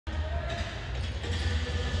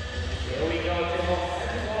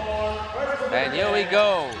And here we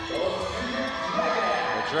go.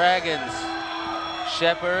 The Dragons.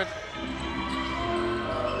 Shepard,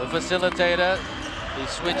 the facilitator. He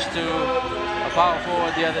switched to a power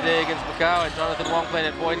forward the other day against Macau, and Jonathan Wong playing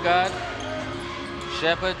at point guard.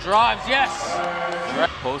 Shepard drives, yes!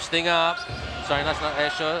 Posting up. Sorry, that's not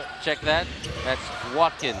Escher. Check that. That's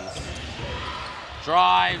Watkins.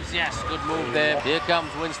 Drives, yes, good move there. Here comes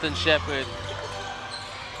Winston Shepard.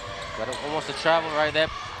 Got almost a travel right there.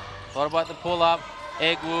 Thought about the pull-up.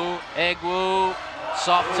 Egwu,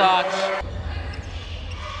 soft touch.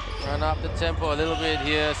 Run up the tempo a little bit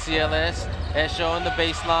here, CLS. Escher on the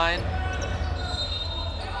baseline.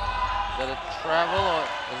 Is that a travel or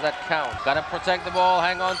does that count? Gotta protect the ball,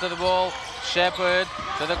 hang on to the ball. Shepard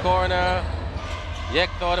to the corner. Yek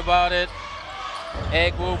thought about it.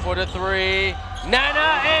 Egwu for the three.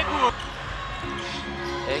 Nana Egwu!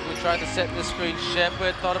 Egwu tried to set the screen.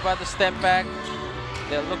 Shepard thought about the step back.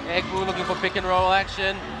 There, look, Egwu looking for pick and roll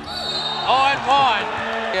action. Oh, and one!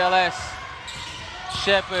 CLS.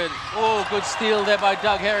 Shepard. Oh, good steal there by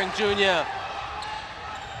Doug Herring Jr.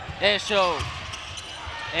 Escher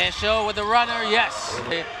with the runner, yes!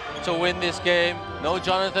 To win this game. No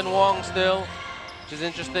Jonathan Wong still, which is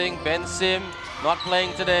interesting. Ben Sim not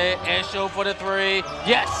playing today. Escher for the three.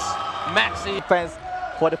 Yes! Maxi. Defense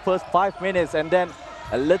for the first 5 minutes and then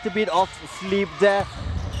a little bit of sleep there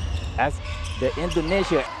as the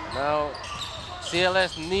Indonesia. Now,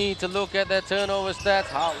 CLS need to look at their turnover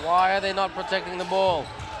stats. Why are they not protecting the ball?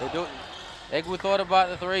 They do. Egwu thought about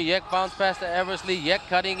the three. Yek bounced past to Eversley. Yek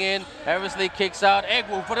cutting in. Eversley kicks out.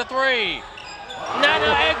 Egwu for the three.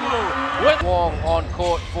 Nana Egwu with Wong on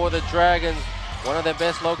court for the Dragons. One of their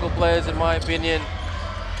best local players in my opinion.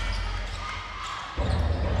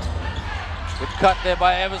 Good cut there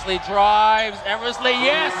by Eversley. Drives. Eversley,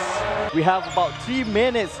 yes! We have about 3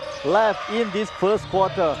 minutes left in this first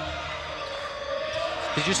quarter.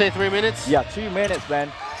 Did you say 3 minutes? Yeah, 3 minutes,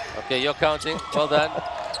 man. Okay, you're counting. Well done.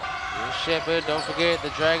 Shepard, don't forget the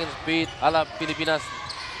Dragons beat Alab Pilipinas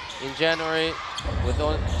in January with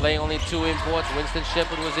playing only 2 imports. Winston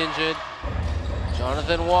Shepard was injured.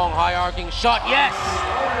 Jonathan Wong, high arcing shot, yes!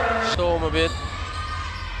 Storm a bit.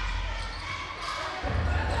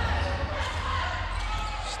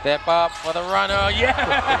 Step up for the runner,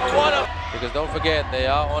 yeah! What a... Because don't forget, they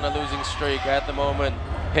are on a losing streak at the moment.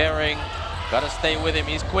 Herring, gotta stay with him,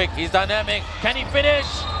 he's quick, he's dynamic. Can he finish?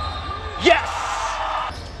 Yes!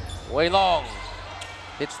 Wei Long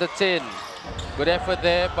hits the tin. Good effort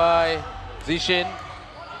there by Zishin.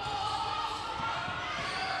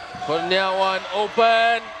 Putting that one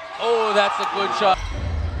open. Oh, that's a good shot.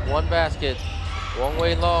 One basket. Wong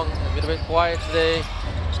Wei Long, a bit quiet today.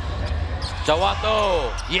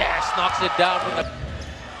 Jawato, yes, knocks it down from the...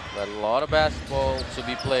 Got a lot of basketball to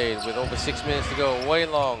be played with over 6 minutes to go. Wei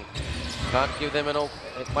Long can't give them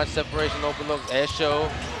much separation, open looks. Escher.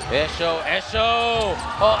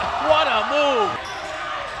 Oh, what a move!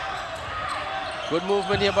 Good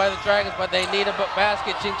movement here by the Dragons, but they need a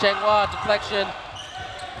basket. Ching Cheng Hua, deflection.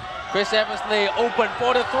 Chris Eversley, open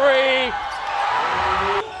for the three.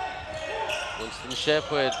 Winston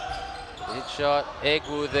Shepard, hit shot.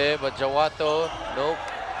 Egwu there, but Jawato, nope.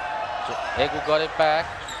 Egwu got it back.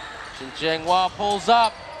 Ching Cheng Hua pulls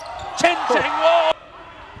up. Ching Cheng Hua!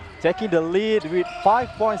 Taking the lead with 5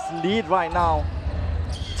 points lead right now.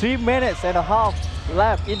 3 minutes and a half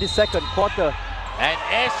left in the second quarter. And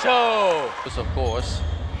Escher, of course.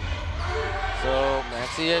 So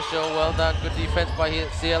Maxi Escher, well done. Good defense by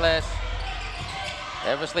CLS.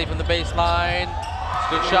 Eversley from the baseline.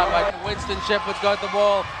 Good shot by Winston. Shepard's got the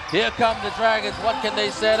ball. Here come the Dragons. What can they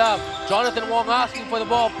set up? Jonathan Wong asking for the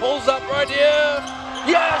ball. Pulls up right here.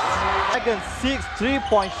 Yes! Dragons 6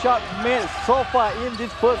 3-point shot made so far in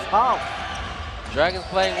this first half. Dragons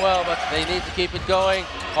playing well, but they need to keep it going.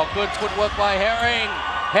 Oh, good footwork by Herring.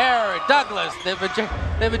 Douglas,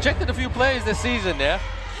 they've ejected a few players this season, yeah?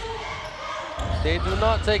 They do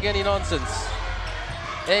not take any nonsense.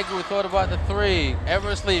 Egwu thought about the three.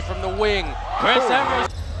 Eversley from the wing. Chris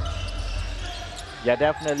Eversley. Yeah,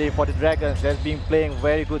 definitely for the Dragons, they've been playing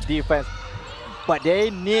very good defense. But they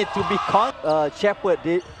need to be Shepard.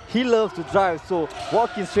 He loves to drive, so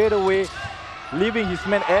walking straight away, leaving his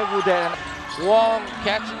man Egwu there. Wong,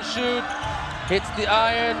 catch and shoot. Hits the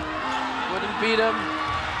iron. Wouldn't beat him.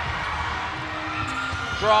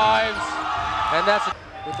 Drives. And that's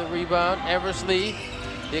with the rebound. Eversley.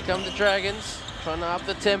 Here come the Dragons. Trying to up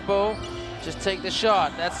the tempo. Just take the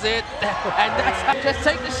shot. That's it. And that's just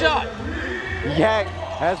take the shot. Yak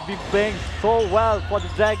has been playing so well for the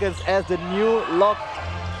Dragons as the new lock.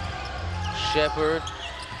 Shepard.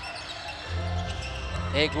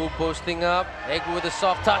 Egu posting up. Egu with a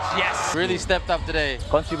soft touch. Yes! Really stepped up today.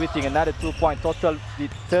 Contributing another 2 points, total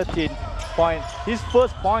with 13 points. His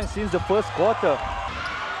first point since the first quarter.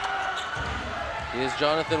 Here's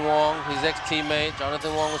Jonathan Wong, his ex-teammate.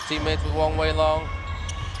 Jonathan Wong was teammates with Wong Wei Long.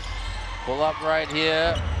 Pull up right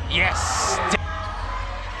here. Yes!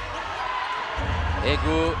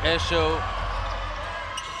 Egu, Esho.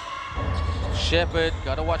 Shepard,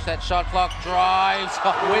 gotta watch that shot clock. Drives.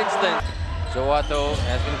 Winston. Joato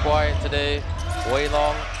has been quiet today. Wei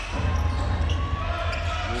Long.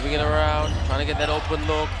 Moving it around, trying to get that open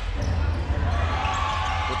look.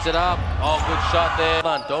 Puts it up. Oh, good shot there.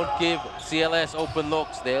 Don't give CLS open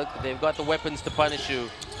looks. They've got the weapons to punish you.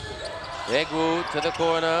 Egu to the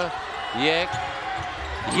corner. Yek.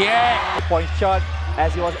 Yek! Point shot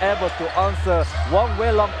as he was able to answer Wong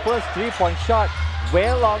Wei Long first 3-point shot.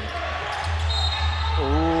 Wei Long.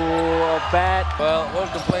 Ooh, bad. Well,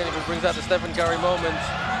 won't complain if it brings out the Stephen Curry moments.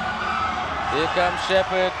 Here comes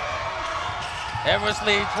Shepard.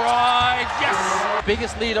 Eversley drives, yes!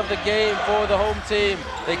 Biggest lead of the game for the home team.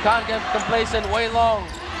 They can't get complacent. Wei Long,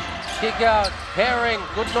 kick out. Herring,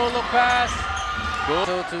 good no-look pass. Good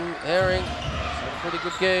to Herring. Pretty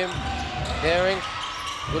good game. Herring,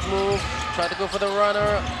 good move. Tried to go for the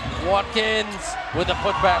runner. Watkins with the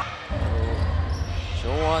putback.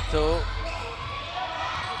 Joato.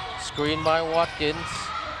 Screen by Watkins.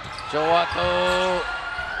 Joato.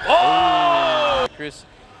 Oh! Chris.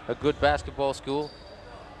 A good basketball school.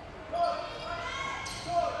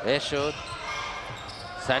 Esho.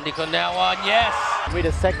 Sandy Konawan, yes! With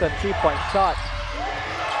a second 3-point shot.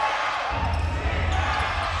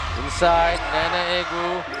 Inside, Nana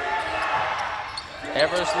Egu.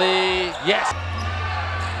 Eversley, yes!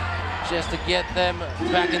 Just to get them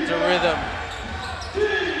back into rhythm.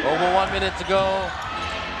 Over 1 minute to go.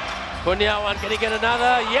 Konawan, can he get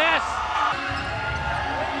another? Yes!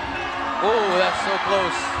 Oh, that's so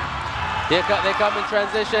close. Here they come in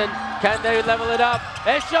transition. Can they level it up?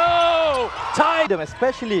 Esho! Tied them,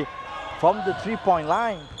 especially from the 3-point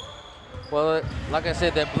line. Well, like I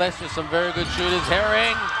said, they're blessed with some very good shooters.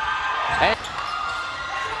 Herring. And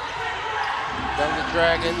down the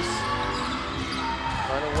Dragons.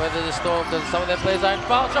 Trying to weather the storm because some of their players are in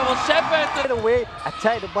foul trouble. Shepard! Get away,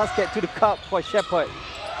 attack the basket to the cup for Shepard.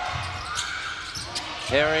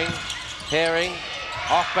 Herring. Herring.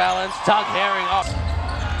 Off balance, Tug Herring off.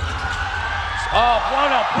 Oh,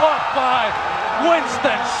 what a block by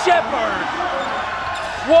Winston Shepard.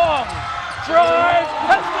 Wong drive,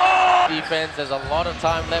 let's go! Defense, there's a lot of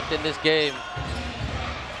time left in this game.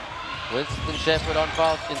 Winston Shepard in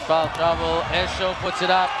foul trouble. Esho puts it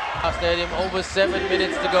up. Stadium, over 7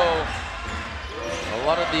 minutes to go. A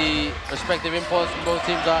lot of the respective imports from both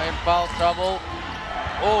teams are in foul trouble.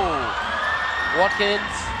 Oh, Watkins.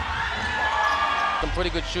 Some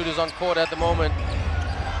pretty good shooters on court at the moment.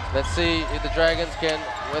 Let's see if the Dragons can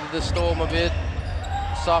weather the storm a bit.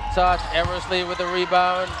 Soft touch, Eversley with the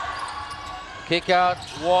rebound. Kick out,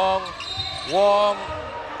 Wong. Wong.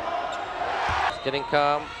 Getting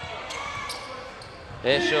calm.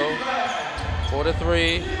 Esho,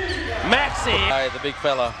 4-3. Maxi, the big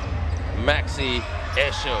fella. Maxi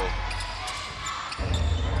Esho.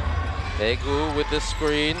 Egu with the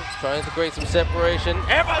screen, trying to create some separation.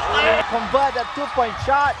 Eversley! Convert that 2-point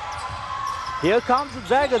shot. Here comes the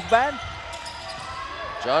Dragons, man.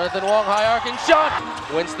 Jonathan Wong, high arcing shot.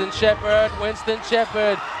 Winston Shepard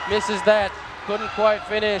misses that. Couldn't quite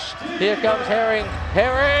finish. Here comes Herring.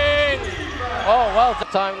 Herring! Oh, well,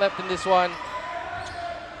 time left in this one.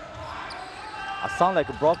 I sound like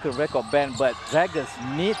a broken record band, but Dragons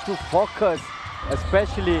need to focus,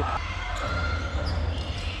 especially.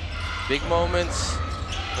 Big moments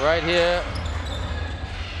right here.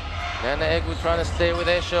 Nana Egu trying to stay with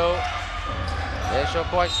Esho. Esho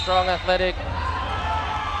quite strong, athletic.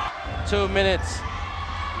 2 minutes.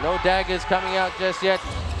 No daggers coming out just yet.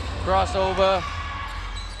 Crossover.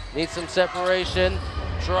 Needs some separation.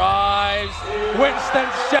 Drives. Winston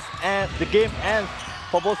shot. And the game ends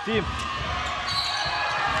for both teams.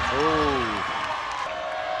 Oh.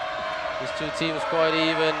 These two teams quite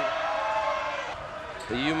even.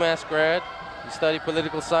 The UMass grad, he studied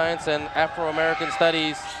political science and Afro-American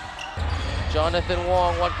studies. Jonathan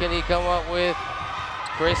Wong, what can he come up with?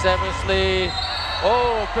 Chris Eversley.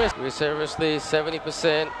 Oh, Chris Eversley,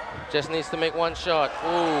 70%. Just needs to make one shot.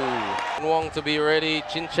 Ooh. Wong to be ready.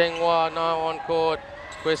 Chin Cheng Hua now on court.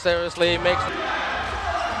 Chris Eversley makes.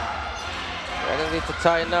 Dragons need to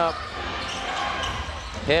tighten up.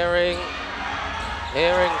 Harrington.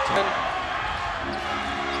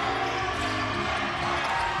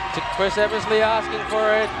 Chris Eversley asking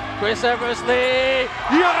for it. Chris Eversley.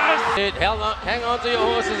 Yes! Hang on to your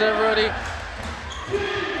horses, everybody.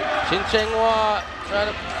 Chin Chenghua trying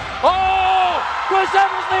to. Oh! Chris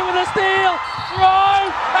Eversley with a steal.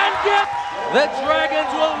 Drive and get. The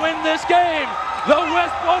Dragons will win this game. The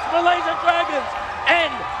Westports Malaysia Dragons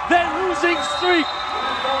end their losing streak.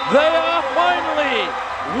 They are finally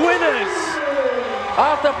winners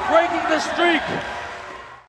after breaking the streak